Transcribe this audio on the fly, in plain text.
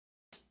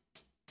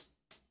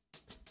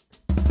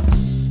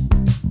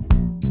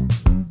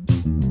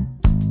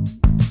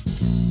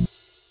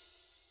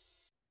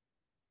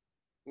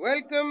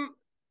Welcome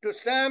to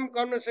SAM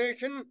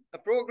Conversation, a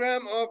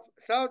program of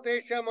South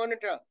Asia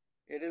Monitor.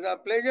 It is our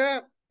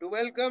pleasure to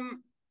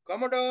welcome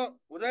Commodore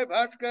Uday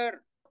Bhaskar,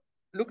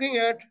 looking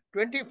at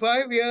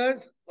 25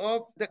 years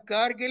of the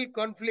Kargil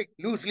conflict,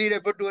 loosely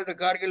referred to as the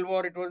Kargil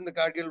War. It wasn't the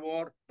Kargil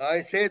War. I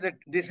say that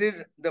this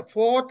is the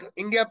fourth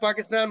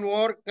India-Pakistan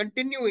war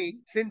continuing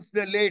since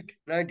the late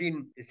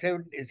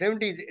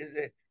 1970s,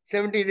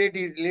 70s,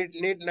 80s,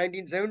 late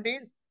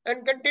 1970s,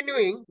 and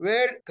continuing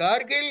where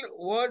Kargil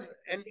was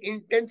an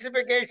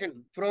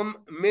intensification from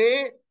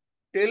May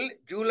till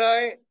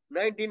July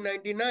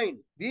 1999.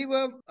 We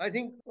were, I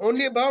think,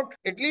 only about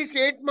at least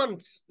 8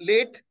 months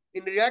late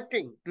in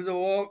reacting to the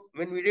war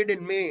when we did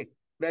in May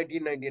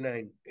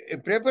 1999. A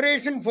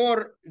preparation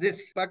for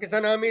this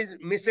Pakistan Army's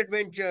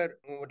misadventure,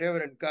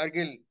 whatever, in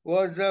Kargil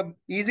was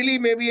easily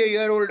maybe a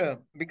year older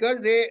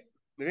because they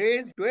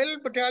raised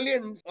 12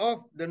 battalions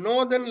of the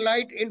Northern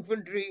Light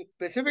Infantry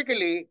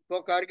specifically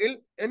for Kargil.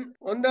 And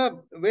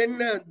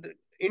when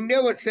India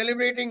was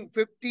celebrating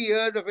 50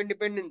 years of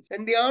independence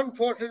and the armed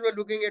forces were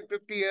looking at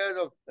 50 years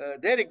of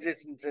their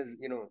existence as,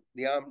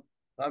 the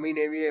Army,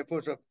 Navy, Air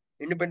Force of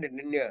independent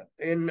India.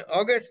 In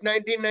August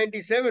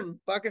 1997,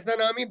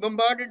 Pakistan Army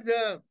bombarded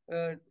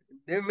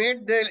they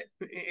made the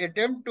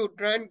attempt to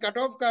try and cut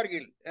off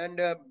Kargil, and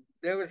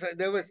there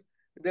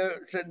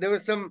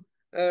was some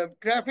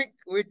traffic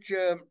which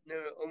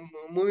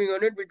moving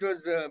on it, which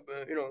was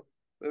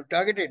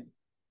targeted,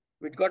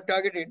 which got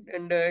targeted,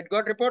 and it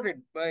got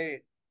reported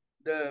by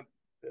the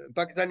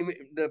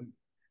the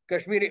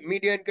Kashmiri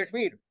media in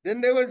Kashmir. Then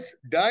there was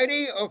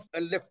diary of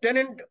a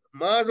Lieutenant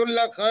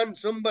Maazullah Khan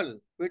Sumbal,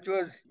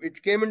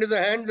 which came into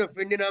the hands of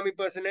Indian Army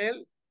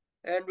personnel,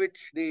 and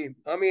which the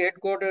Army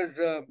headquarters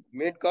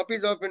made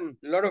copies of, and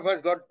a lot of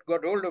us got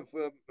hold of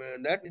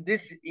that.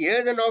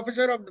 Here's an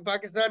officer of the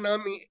Pakistan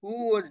Army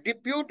who was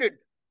deputed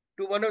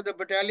to one of the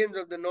battalions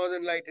of the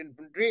Northern Light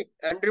Infantry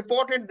and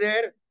reported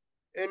there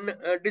in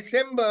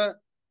December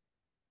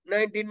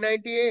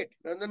 1998.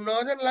 Now, the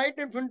Northern Light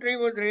Infantry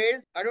was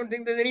raised. I don't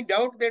think there's any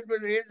doubt that it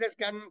was raised as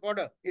cannon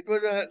fodder. It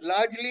was a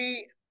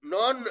largely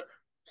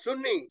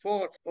non-Sunni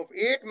force of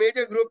 8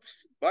 major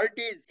groups: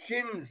 Baltis,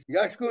 Shinds,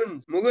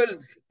 Yashkuns,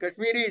 Mughals,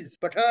 Kashmiris,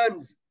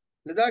 Pathans,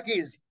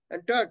 Ladakhis,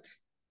 and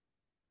Turks.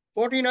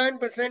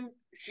 49%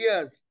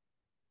 Shias,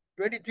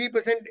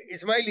 23%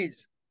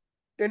 Ismailis,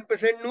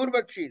 10% Nur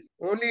Bakshis.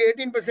 Only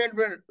 18%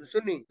 were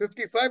Sunni.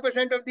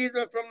 55% of these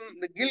were from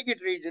the Gilgit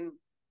region.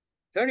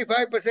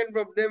 35%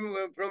 of them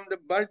were from the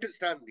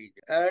Baltistan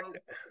region. And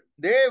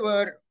they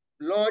were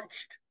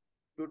launched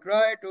to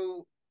try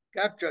to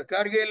capture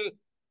Kargil,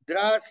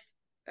 Dras,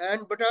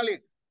 and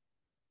Batalik.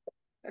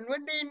 And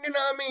when the Indian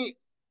Army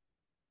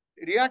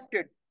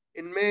reacted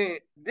in May,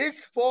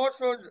 this force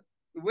was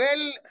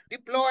well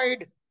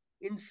deployed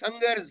in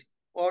sangars,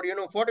 or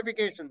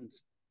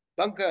fortifications,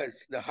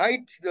 bunkers. The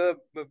heights were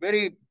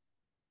very,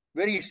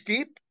 very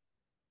steep,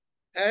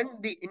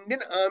 and the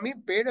Indian Army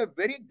paid a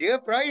very dear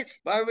price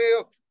by way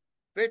of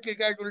fatal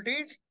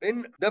casualties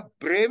in the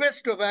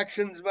bravest of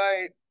actions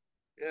by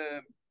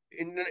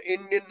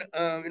Indian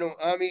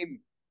Army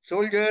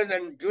soldiers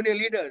and junior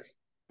leaders.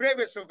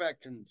 Bravest of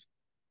actions.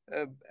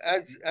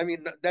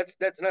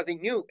 That's nothing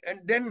new.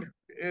 And then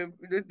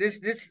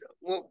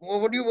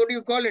what do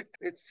you call it?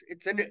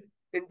 It's an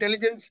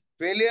intelligence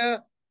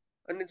failure,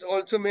 and it's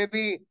also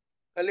maybe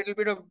a little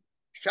bit of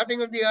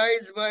shutting of the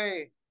eyes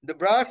by the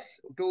brass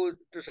to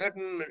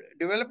certain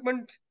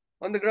developments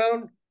on the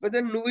ground. But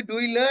then do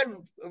we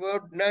learn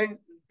about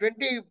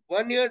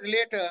 21 years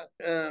later,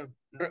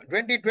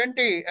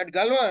 2020 at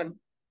Galwan,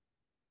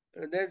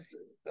 there's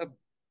a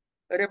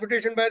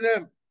reputation by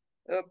the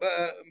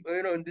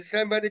this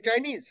time by the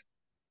Chinese.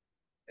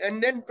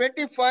 And then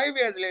 25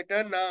 years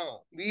later,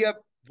 now,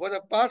 for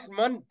the past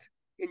month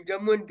in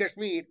Jammu and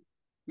Kashmir,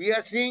 we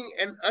are seeing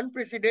an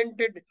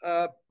unprecedented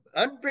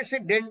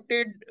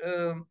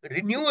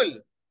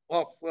renewal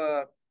of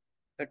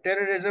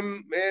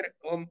terrorism, where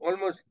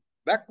almost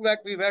back to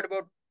back we've had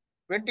about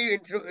 20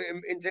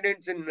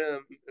 incidents in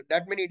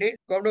that many days.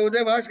 Commodore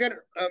Uday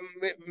Bhaskar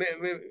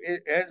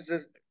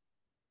has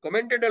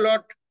commented a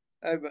lot.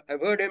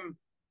 I've heard him.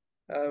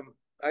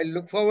 I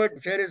look forward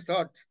to share his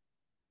thoughts.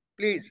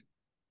 Please.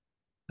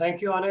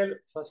 Thank you, Anil,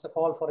 first of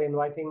all, for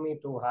inviting me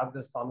to have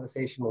this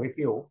conversation with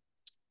you.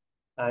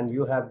 And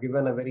you have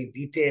given a very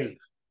detailed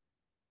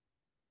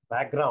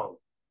background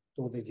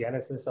to the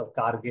genesis of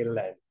Kargil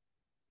and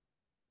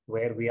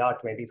where we are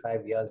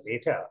 25 years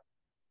later.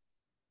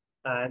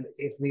 And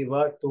if we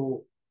were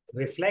to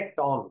reflect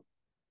on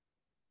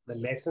the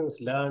lessons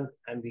learned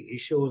and the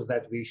issues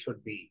that we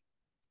should be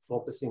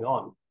focusing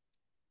on,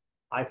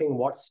 I think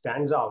what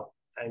stands out,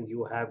 and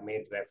you have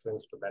made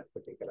reference to that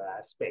particular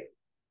aspect,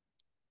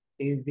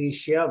 is the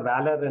sheer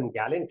valor and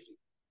gallantry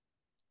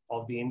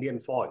of the Indian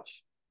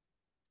Force,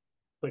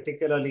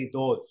 particularly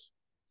those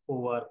who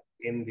were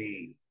in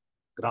the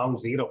ground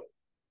zero,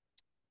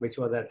 which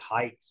was at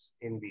heights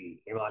in the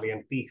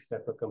Himalayan peaks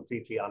that were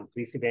completely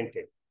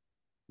unprecedented.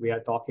 We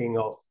are talking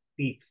of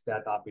peaks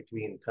that are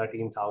between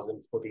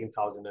 13,000,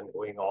 14,000 and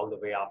going all the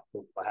way up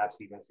to perhaps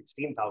even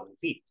 16,000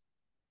 feet.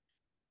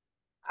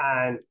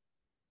 And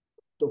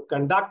to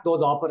conduct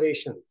those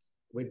operations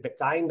with the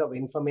kind of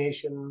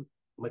information,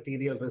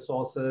 material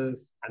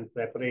resources, and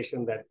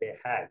preparation that they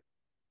had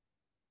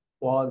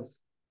was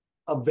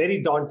a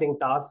very daunting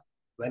task.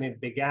 When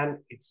it began,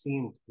 it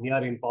seemed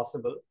near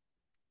impossible.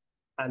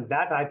 And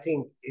that, I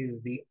think,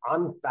 is the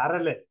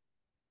unparalleled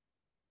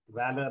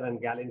valor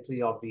and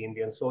gallantry of the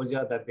Indian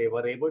soldier, that they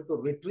were able to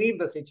retrieve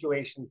the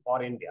situation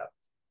for India.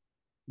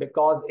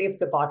 Because if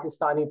the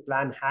Pakistani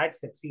plan had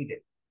succeeded,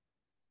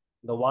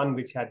 the one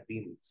which had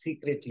been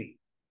secretly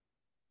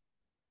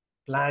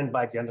planned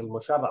by General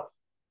Musharraf,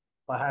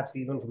 perhaps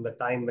even from the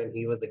time when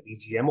he was the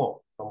DGMO,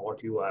 from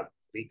what you have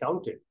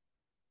recounted,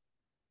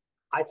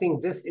 I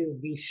think this is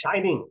the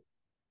shining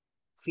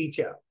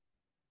feature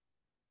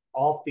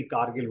of the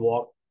Kargil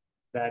war,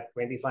 that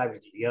 25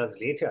 years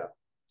later,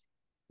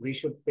 we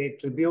should pay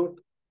tribute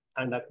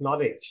and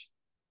acknowledge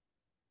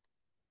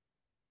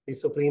the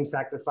supreme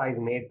sacrifice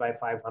made by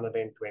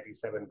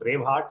 527 brave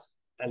hearts.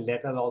 And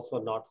let us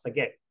also not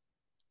forget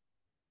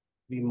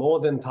the more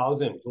than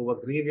 1,000 who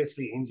were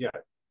grievously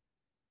injured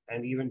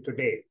and even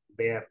today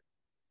bear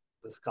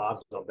the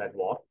scars of that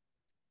war.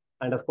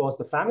 And of course,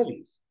 the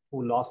families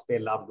who lost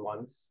their loved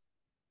ones.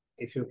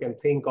 If you can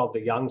think of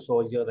the young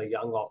soldier, the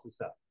young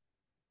officer,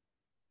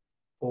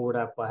 who would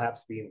have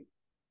perhaps been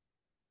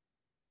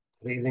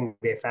raising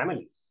their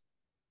families,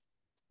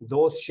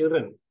 those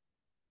children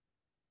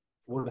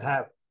would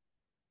have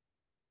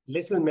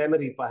little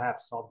memory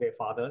perhaps of their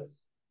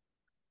fathers.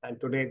 And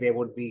today they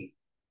would be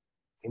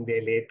in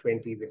their late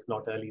 20s, if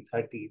not early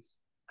 30s.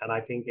 And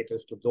I think it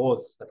is to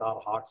those that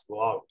our hearts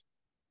go out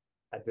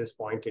at this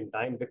point in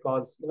time,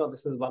 because,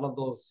 this is one of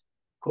those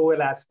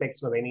cruel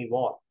aspects of any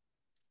war,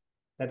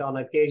 that on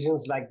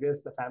occasions like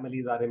this, the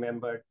families are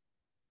remembered,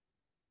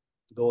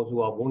 those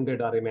who are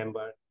wounded are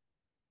remembered,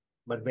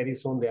 but very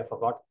soon they are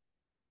forgotten.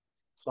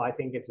 So I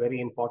think it's very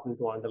important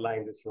to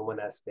underline this human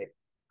aspect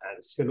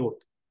and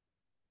salute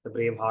the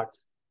brave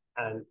hearts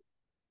and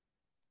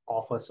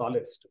offer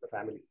solace to the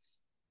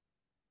families.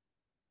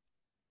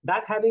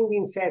 That having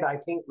been said, I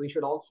think we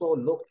should also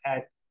look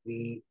at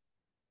the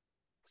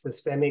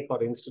systemic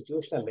or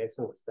institutional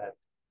lessons that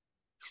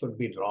should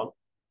be drawn.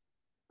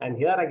 And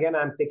here again,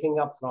 I'm picking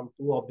up from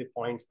two of the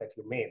points that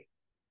you made.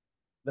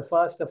 The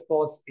first, of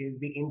course, is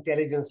the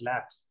intelligence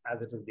lapse,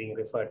 as it is being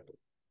referred to.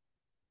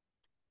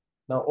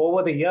 Now,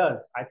 over the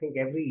years, I think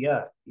every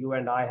year, you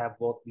and I have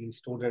both been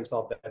students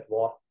of that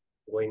war,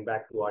 going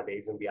back to our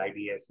days in the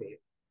IDSA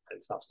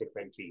and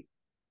subsequently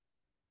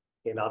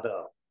in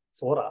other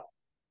fora.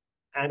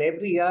 And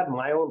every year,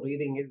 my own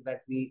reading is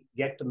that we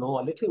get to know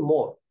a little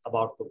more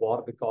about the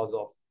war because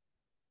of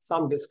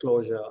some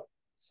disclosure,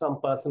 some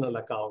personal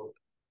account,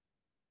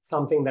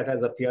 something that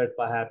has appeared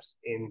perhaps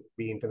in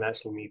the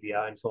international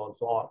media and so on,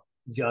 so on,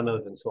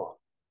 journals and so on.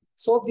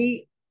 So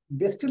the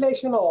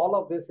distillation of all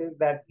of this is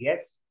that,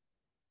 yes,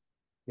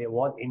 there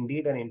was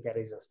indeed an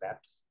intelligence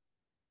lapse.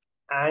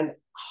 And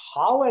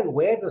how and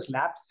where this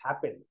lapse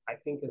happened, I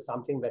think, is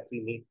something that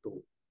we need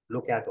to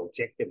look at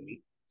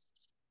objectively.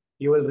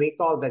 You will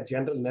recall that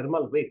General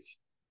Nirmal Vij,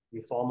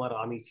 the former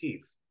army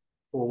chief,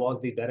 who was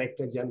the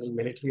Director General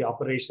Military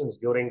Operations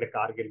during the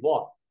Kargil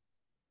War,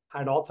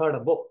 had authored a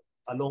book,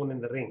 Alone in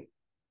the Ring.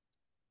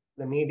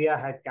 The media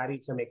had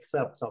carried some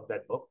excerpts of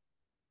that book.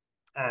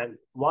 And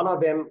one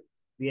of them,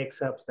 the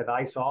excerpts that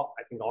I saw,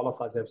 I think all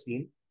of us have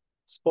seen,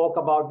 spoke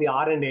about the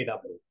R&AW,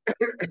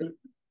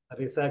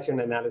 Research and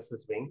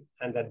Analysis Wing,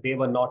 and that they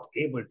were not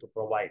able to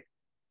provide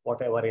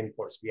whatever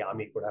inputs the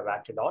army could have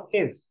acted on,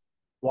 is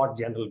what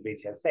General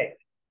Vij has said.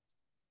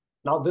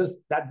 Now,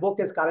 that book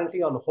is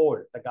currently on hold.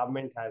 The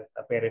government has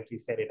apparently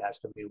said it has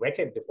to be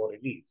vetted before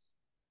release.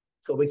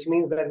 So, which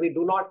means that we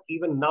do not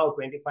even now,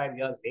 25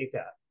 years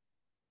later,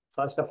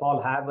 first of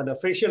all, have an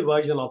official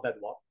version of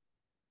that war.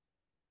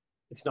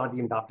 It's not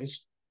even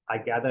published. I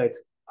gather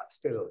it's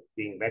still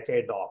being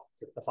vetted or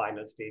at the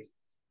final stage.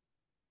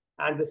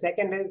 And the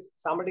second is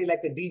somebody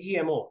like the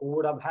DGMO, who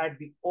would have had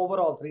the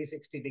overall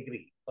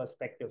 360-degree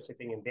perspective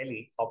sitting in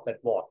Delhi of that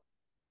war.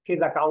 His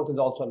account is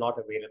also not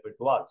available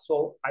to us.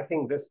 So I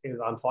think this is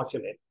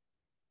unfortunate.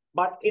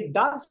 But it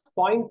does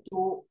point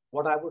to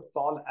what I would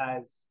call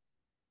as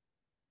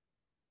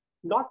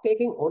not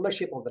taking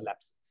ownership of the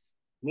lapses.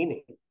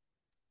 Meaning,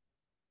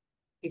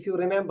 if you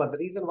remember, the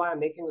reason why I'm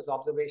making this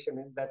observation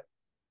is that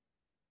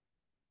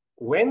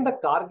when the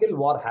Kargil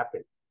war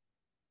happened,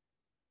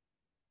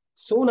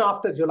 soon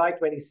after July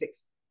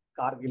 26th,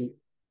 Kargil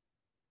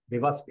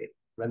Divas Day,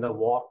 when the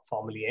war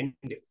formally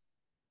ended,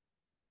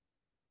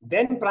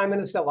 then Prime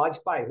Minister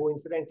Vajpayee, who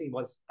incidentally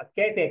was a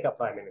caretaker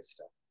Prime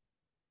Minister,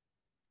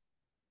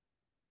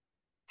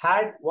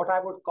 had what I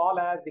would call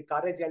as the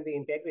courage and the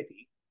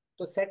integrity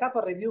to set up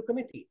a review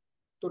committee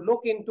to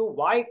look into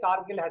why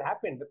Kargil had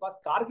happened, because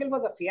Kargil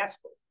was a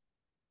fiasco.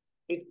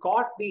 It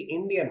caught the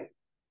Indian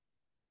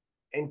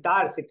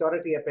entire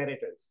security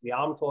apparatus, the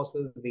armed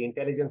forces, the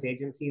intelligence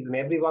agencies, and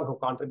everyone who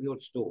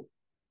contributes to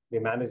the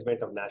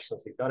management of national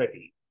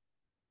security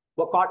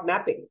were caught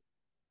napping.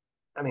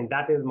 I mean,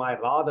 that is my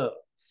rather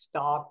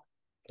stark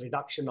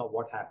reduction of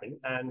what happened.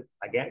 And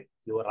again,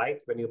 you were right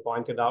when you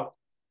pointed out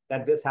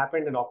that this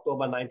happened in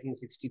October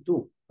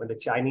 1962, when the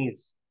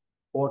Chinese,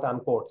 quote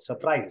unquote,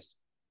 surprised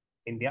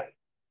India.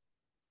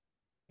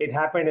 It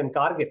happened in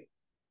Kargil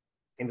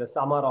in the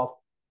summer of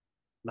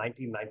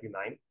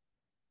 1999.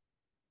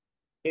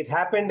 It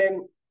happened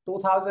in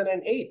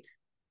 2008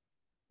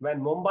 when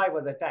Mumbai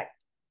was attacked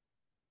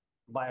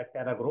by a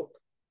terror group.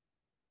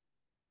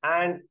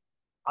 And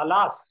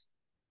alas,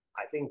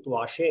 I think to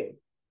our shame,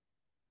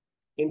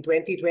 in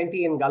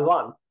 2020 in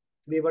Galwan,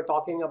 we were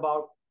talking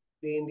about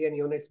the Indian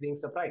units being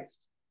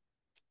surprised.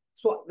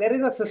 So there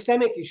is a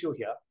systemic issue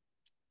here.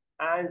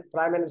 And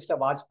Prime Minister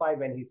Vajpayee,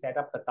 when he set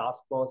up the task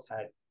force,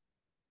 had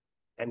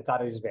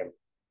encouraged them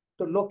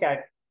to look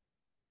at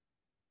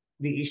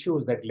the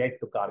issues that led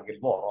to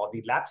Kargil war, or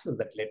the lapses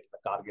that led to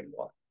the Kargil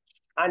war.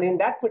 And in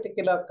that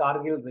particular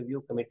Kargil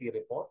Review Committee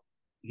report,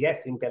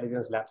 yes,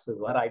 intelligence lapses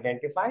were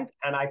identified.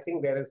 And I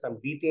think there is some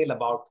detail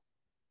about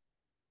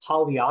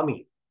how the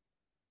army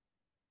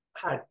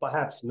had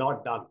perhaps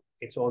not done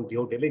its own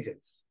due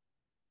diligence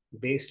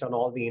based on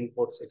all the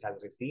inputs it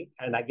has received.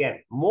 And again,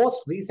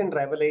 most recent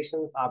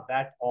revelations are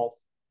that of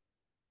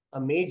a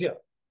major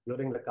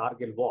during the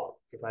Kargil war.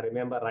 If I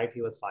remember right,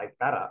 he was 5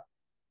 para,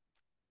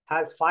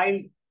 has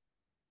filed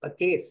a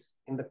case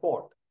in the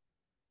court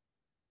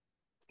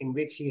in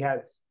which he has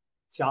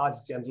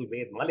charged General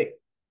Ved Malik,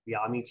 the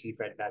army chief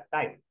at that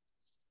time,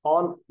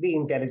 on the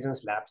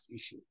intelligence lapse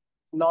issue.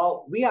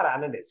 Now, we are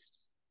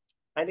analysts.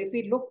 And if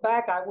we look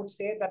back, I would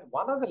say that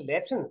one of the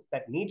lessons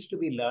that needs to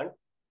be learned,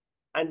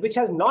 and which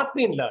has not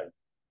been learned,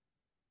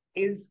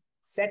 is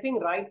setting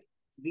right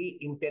the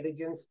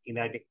intelligence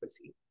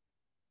inadequacy.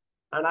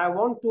 And I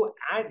want to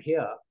add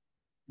here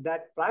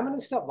that Prime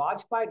Minister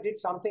Vajpayee did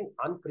something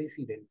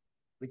unprecedented,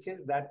 which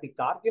is that the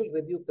Kargil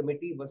Review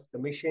Committee was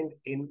commissioned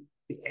in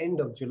the end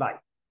of July,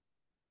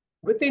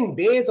 within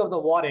days of the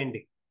war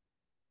ending.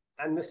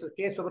 And Mr.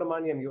 K.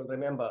 Subramaniam, you'll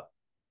remember,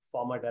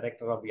 former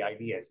director of the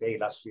IDSA,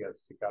 illustrious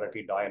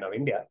security doyen of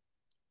India,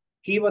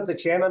 he was the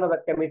chairman of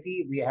the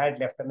committee. We had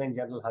Lieutenant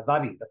General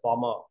Hazari, the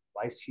former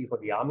vice chief of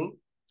the army,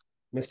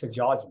 Mr.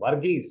 George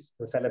Varghese,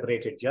 the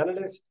celebrated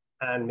journalist,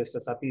 and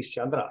Mr. Satish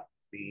Chandra,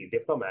 the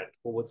diplomat,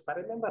 who was, if I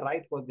remember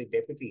right, was the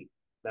deputy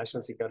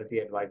national security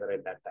advisor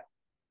at that time.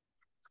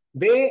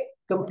 They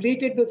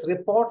completed this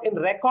report in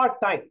record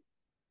time.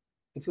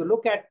 If you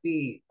look at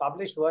the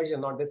published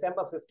version on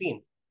December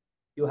 15th,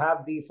 you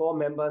have the 4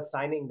 members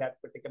signing that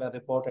particular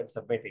report and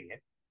submitting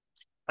it.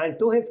 And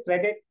to his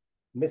credit,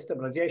 Mr.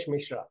 Brajesh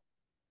Mishra,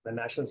 the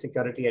National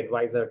Security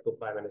Advisor to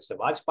Prime Minister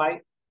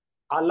Vajpayee,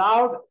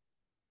 allowed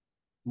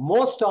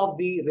most of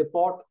the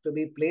report to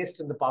be placed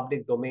in the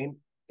public domain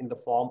in the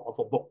form of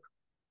a book.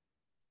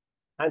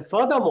 And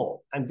furthermore,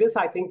 and this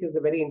I think is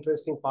the very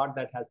interesting part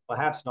that has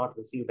perhaps not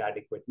received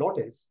adequate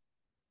notice,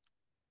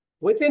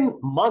 within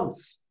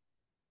months,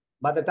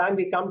 by the time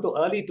we come to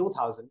early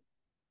 2000,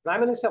 Prime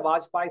Minister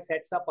Vajpayee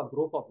sets up a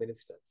group of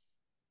ministers.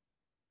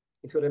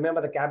 If you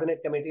remember, the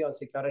Cabinet Committee on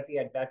Security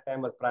at that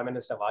time was Prime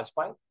Minister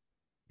Vajpayee,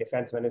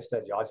 Defense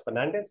Minister George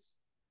Fernandes,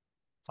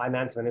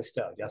 Finance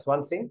Minister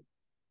Jaswant Singh,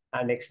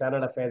 and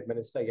External Affairs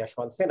Minister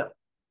Yashwant Sinha.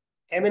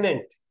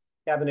 Eminent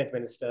cabinet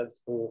ministers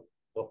who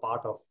were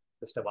part of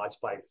Mr.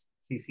 Vajpayee's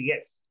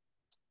CCS.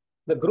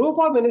 The group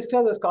of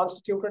ministers was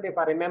constituted, if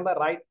I remember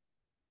right,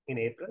 in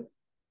April.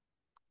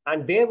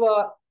 And they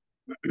were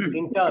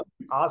in turn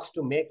asked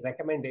to make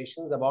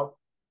recommendations about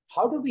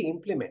how do we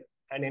implement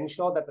and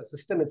ensure that the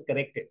system is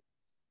corrected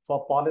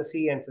for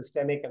policy and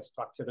systemic and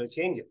structural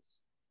changes.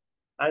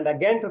 And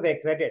again, to their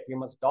credit, we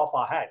must doff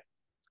our hat.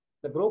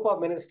 The group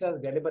of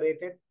ministers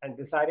deliberated and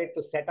decided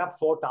to set up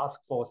 4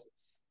 task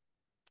forces.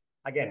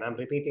 Again, I'm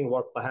repeating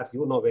what perhaps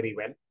you know very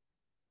well,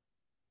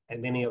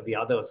 and many of the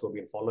others who have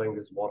been following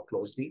this more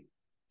closely.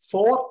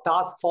 4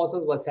 task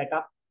forces were set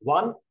up.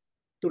 1,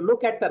 to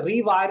look at the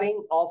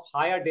rewiring of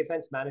higher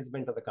defense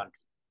management of the country.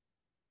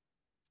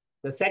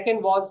 The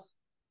second was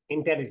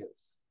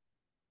intelligence.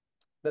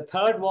 The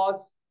third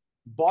was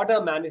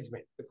border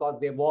management, because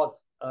there was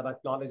an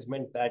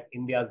acknowledgement that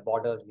India's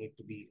borders need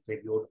to be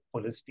reviewed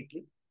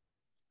holistically.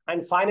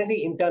 And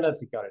finally, internal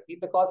security,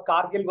 because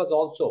Kargil was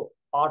also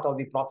part of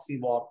the proxy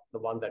war, the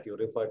one that you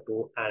referred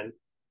to, and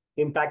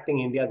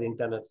impacting India's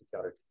internal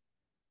security.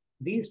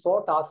 These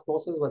 4 task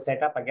forces were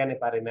set up, again,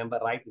 if I remember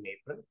right, in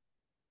April.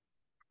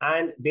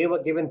 And they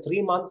were given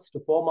 3 months to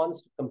 4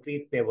 months to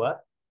complete their work.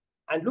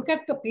 And look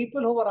at the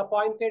people who were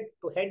appointed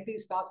to head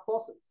these task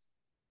forces.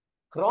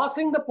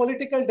 Crossing the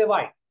political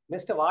divide,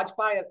 Mr.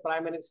 Vajpayee as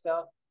Prime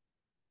Minister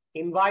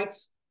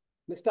invites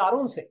Mr.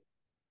 Arun Singh,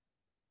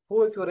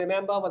 who, if you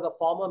remember, was a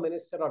former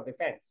Minister of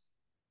Defense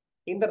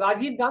in the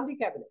Rajiv Gandhi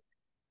cabinet.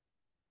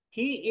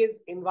 He is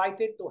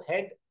invited to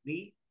head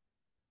the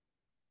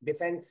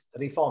defense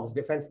reforms,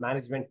 defense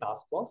management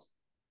task force.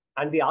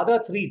 And the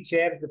other 3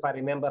 chairs, if I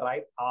remember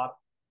right, are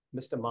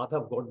Mr.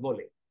 Madhav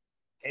Godbole,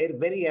 a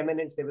very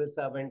eminent civil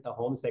servant, a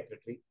Home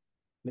Secretary,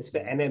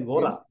 Mr. N.N.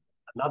 Vora, yes,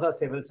 another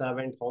civil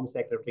servant, Home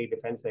Secretary,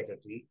 Defense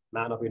Secretary,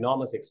 man of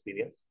enormous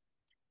experience.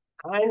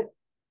 And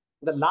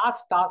the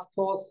last task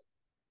force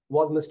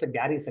was Mr.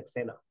 Gary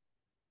Saxena.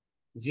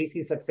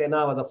 GC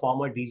Saxena was a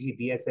former DG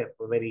BSF,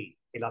 a very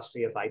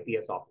illustrious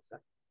IPS officer.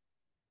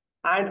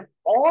 And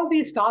all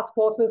these task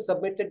forces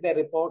submitted their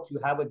reports. You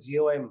have a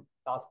GOM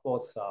task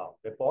force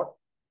report,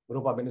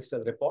 Group of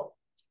Ministers report.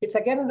 It's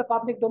again in the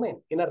public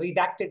domain in a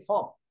redacted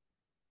form.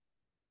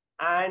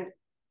 And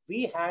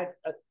we had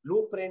a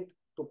blueprint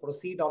to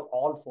proceed on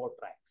all 4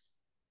 tracks.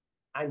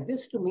 And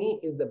this to me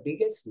is the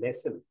biggest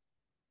lesson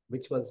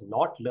which was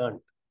not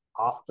learned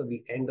after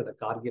the end of the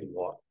Kargil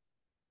war.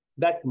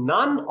 That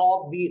none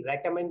of the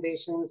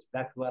recommendations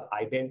that were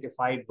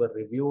identified were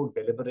reviewed,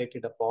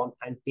 deliberated upon,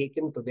 and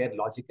taken to their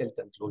logical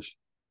conclusion.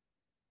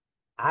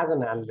 As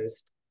an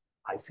analyst,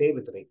 I say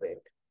with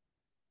regret,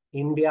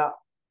 India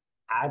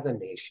as a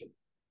nation,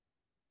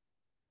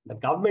 the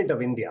government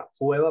of India,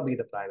 whoever be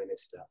the Prime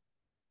Minister,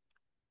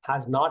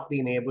 has not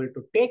been able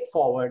to take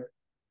forward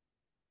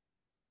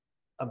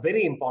a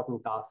very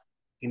important task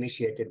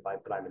initiated by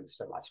Prime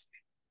Minister Vajpayee.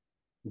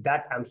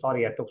 That, I'm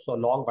sorry I took so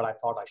long, but I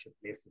thought I should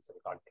place this in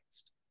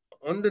context.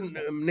 On the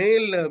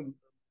nail,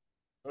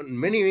 on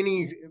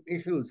many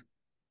issues.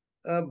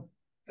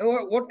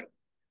 What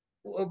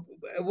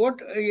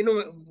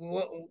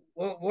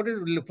is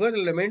further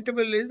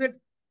lamentable is that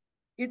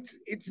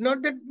it's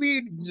not that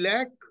we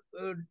lack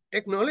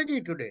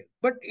technology today,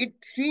 but it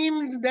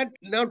seems that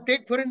now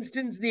take for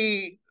instance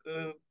the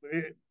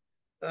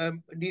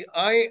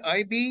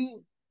IB,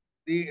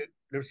 the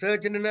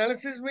Research and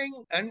Analysis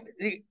Wing, and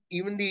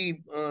even the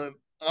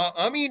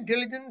Army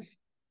Intelligence.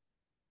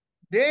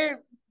 They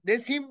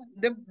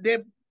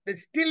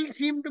still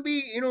seem to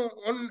be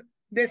on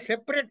their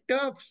separate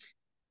turfs.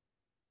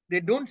 They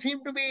don't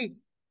seem to be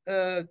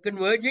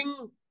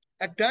converging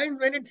at times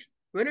when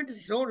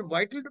it's so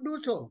vital to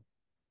do so.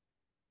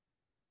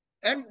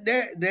 And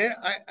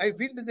I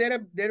feel that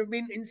there have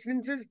been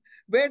instances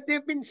where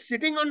they've been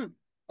sitting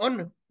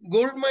on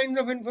gold mines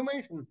of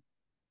information.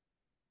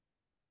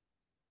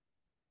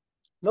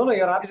 No,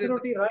 you're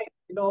absolutely right.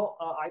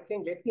 I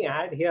think, let me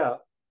add here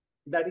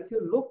that if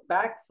you look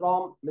back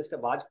from Mr.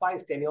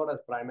 Vajpayee's tenure as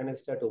Prime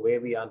Minister to where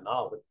we are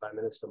now with Prime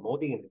Minister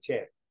Modi in the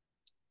chair,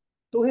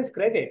 to his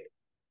credit,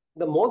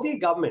 the Modi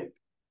government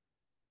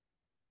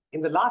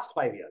in the last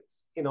 5 years,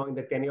 in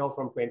the tenure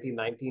from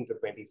 2019 to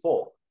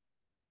 24,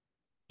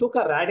 took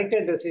a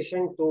radical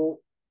decision to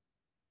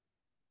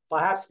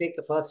perhaps take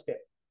the first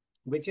step,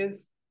 which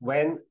is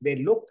when they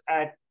looked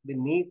at the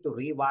need to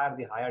rewire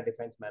the higher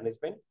defense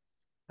management.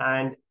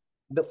 And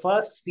the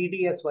first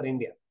CDS for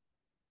India,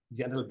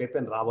 General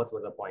Bipin Rawat,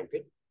 was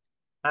appointed.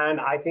 And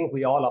I think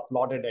we all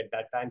applauded at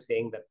that time,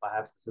 saying that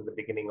perhaps this is the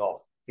beginning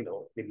of,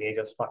 the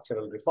major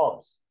structural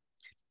reforms.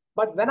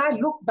 But when I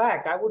look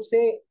back, I would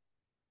say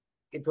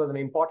it was an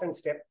important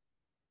step.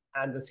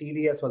 And the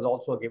CDS was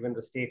also given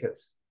the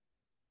status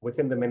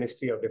within the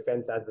Ministry of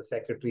Defense as the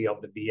Secretary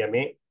of the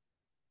DMA,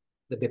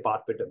 the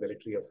Department of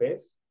Military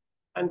Affairs.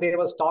 And there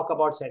was talk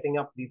about setting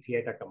up the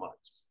theater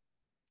commands.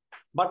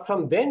 But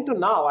from then to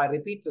now, I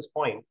repeat this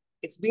point,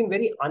 it's been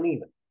very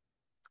uneven.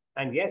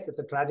 And yes, it's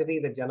a tragedy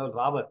that General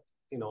Rawat,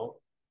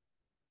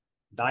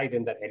 died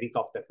in that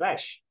helicopter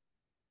crash.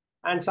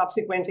 And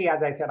subsequently,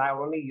 as I said, I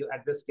only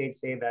at this stage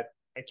say that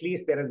at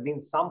least there has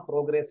been some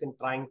progress in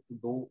trying to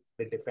do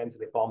the defense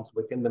reforms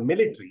within the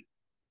military,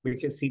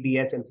 which is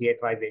CDS and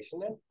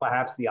theaterization, and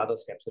perhaps the other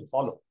steps will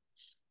follow.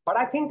 But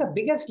I think the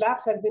biggest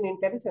lapse has been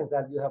intelligence,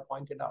 as you have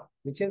pointed out,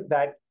 which is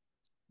that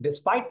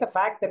despite the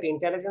fact that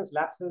intelligence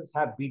lapses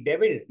have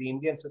bedeviled the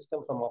Indian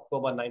system from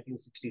October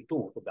 1962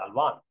 to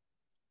Galwan,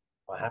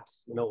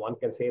 perhaps one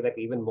can say that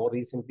even more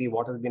recently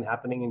what has been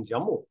happening in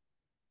Jammu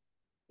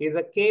is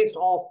a case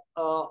of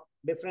a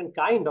different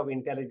kind of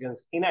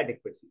intelligence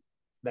inadequacy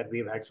that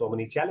we've had so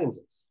many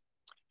challenges.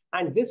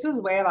 And this is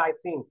where I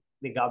think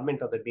the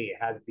government of the day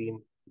has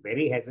been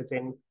very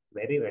hesitant,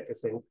 very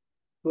reticent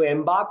to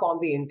embark on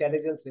the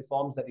intelligence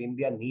reforms that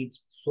India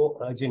needs so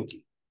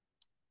urgently.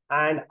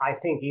 And I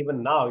think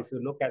even now, if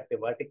you look at the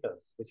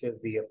verticals, which is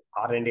the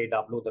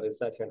R&AW, the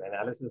Research and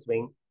Analysis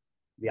Wing,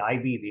 the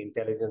IB, the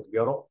Intelligence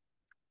Bureau,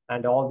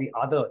 and all the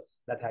others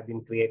that have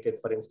been created,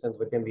 for instance,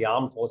 within the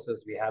armed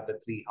forces, we have the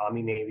 3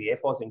 Army, Navy, Air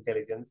Force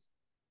intelligence,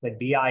 the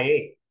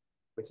DIA,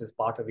 which is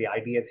part of the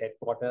IDS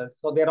headquarters.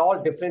 So they're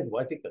all different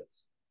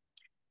verticals.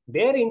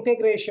 Their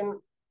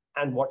integration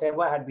and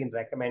whatever had been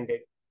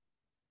recommended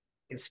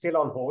is still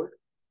on hold.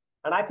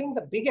 And I think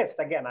the biggest,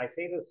 again, I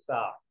say this,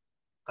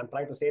 I'm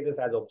trying to say this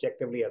as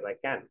objectively as I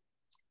can,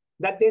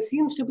 that there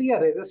seems to be a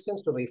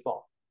resistance to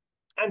reform.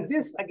 And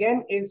this,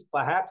 again, is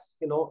perhaps,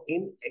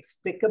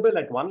 inexplicable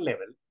at one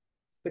level,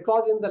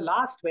 because in the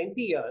last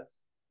 20 years,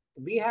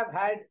 we have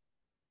had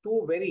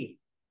 2 very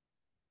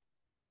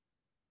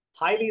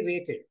highly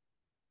rated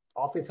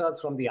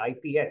officers from the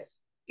IPS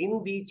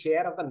in the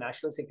chair of the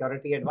National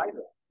Security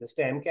Advisor. Mr.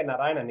 M.K.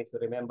 Narayanan, if you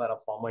remember, a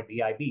former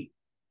DIB,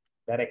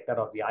 director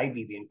of the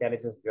IB, the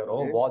Intelligence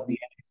Bureau, yes, was the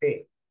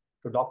NSA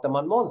to Dr.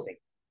 Manmohan Singh.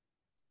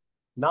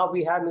 Now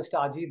we have Mr.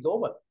 Ajit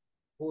Doval,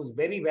 who is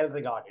very well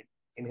regarded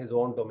in his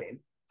own domain.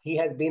 He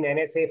has been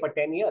NSA for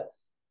 10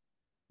 years.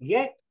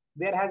 Yet,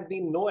 there has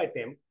been no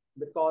attempt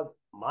because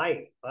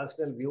my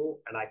personal view,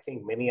 and I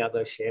think many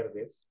others share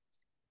this,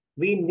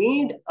 we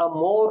need a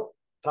more,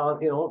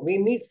 we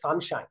need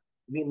sunshine.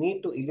 We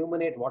need to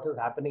illuminate what is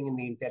happening in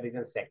the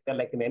intelligence sector,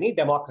 like in any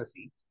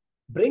democracy.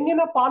 Bring in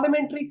a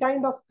parliamentary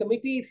kind of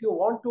committee if you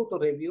want to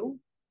review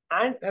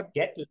and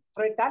get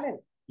lateral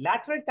talent.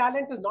 Lateral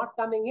talent is not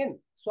coming in.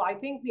 So I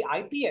think the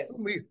IPS,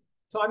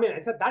 so I mean,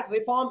 that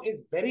reform is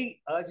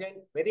very urgent,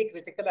 very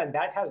critical, and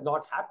that has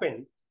not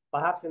happened.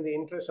 Perhaps in the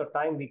interest of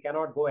time, we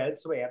cannot go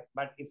elsewhere.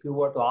 But if you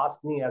were to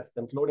ask me as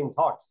concluding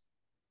thoughts,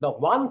 the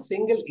one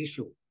single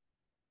issue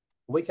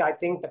which I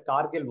think the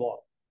Kargil war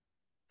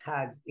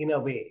has, in a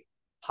way,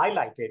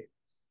 highlighted,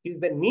 is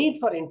the need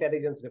for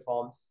intelligence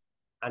reforms,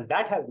 and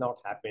that has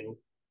not happened.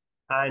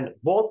 And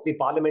both the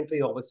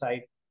parliamentary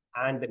oversight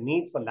and the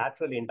need for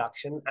lateral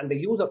induction and the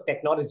use of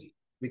technology,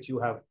 which you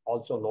have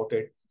also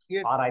noted,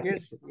 are, I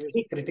think,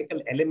 three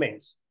critical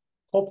elements.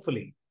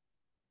 Hopefully,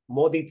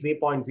 Modi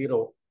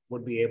 3.0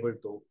 would be able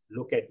to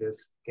look at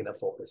this in a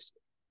focused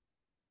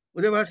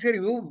way. Uday Bhaskar,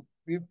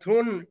 you've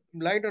thrown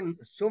light on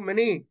so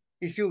many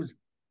issues.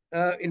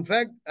 In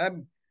fact,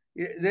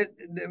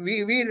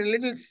 we're a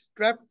little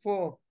strapped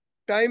for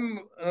time.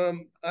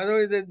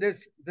 Otherwise,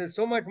 there's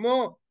so much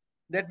more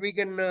that we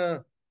can.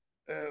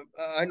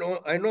 I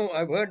know.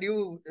 I've heard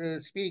you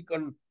speak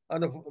on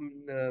other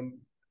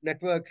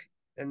networks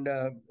and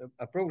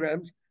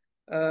programs,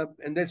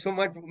 and there's so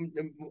much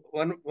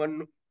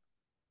one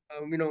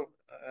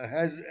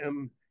has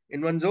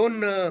in one's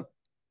own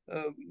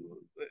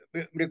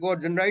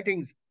records and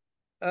writings.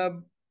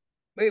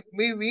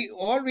 We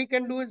all we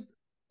can do is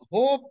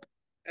hope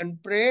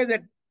and pray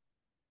that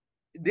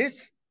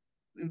there's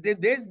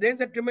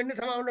a tremendous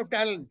amount of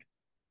talent,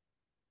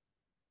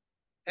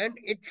 and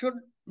it should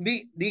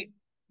be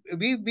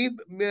we've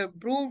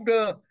proved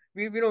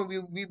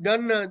we've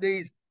done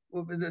the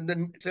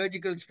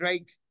surgical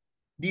strikes.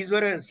 These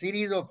were a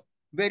series of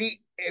very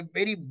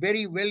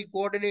well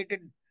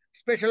coordinated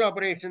special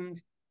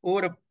operations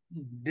over a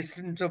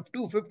distance of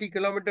 250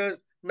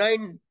 kilometers,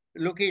 9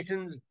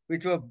 locations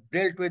which were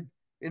dealt with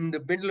in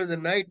the middle of the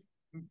night.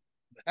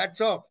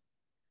 Hats off.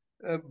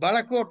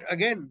 Balakot,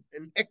 again,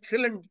 an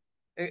excellent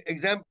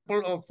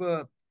example of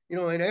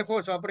an Air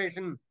Force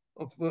operation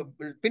of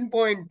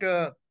pinpoint.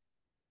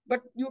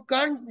 But you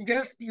can't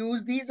just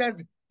use these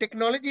as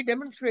technology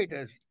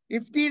demonstrators.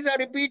 If these are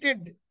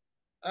repeated,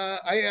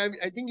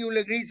 I think you will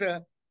agree,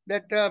 sir,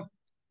 that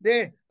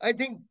I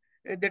think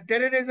the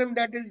terrorism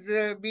that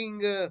is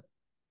being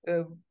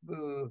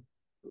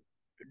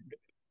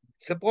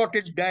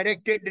supported,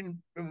 directed,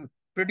 and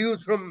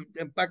produced from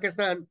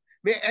Pakistan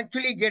may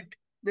actually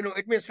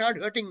it may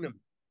start hurting them,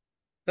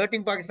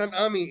 hurting Pakistan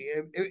army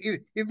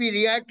if we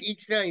react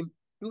each time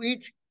to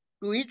each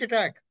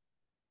attack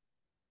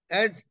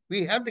as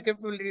we have the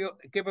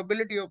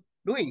capability of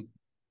doing.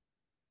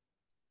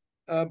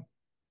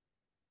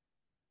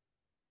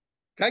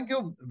 Thank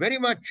you very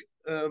much,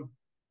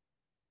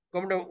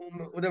 Commodore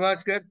Uday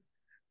Bhaskar.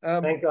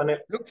 Thank you, Anil.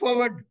 Look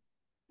forward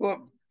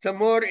for some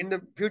more in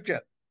the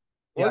future.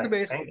 All the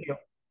best. Thank you.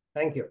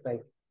 Thank you.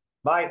 Thank you.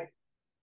 Bye.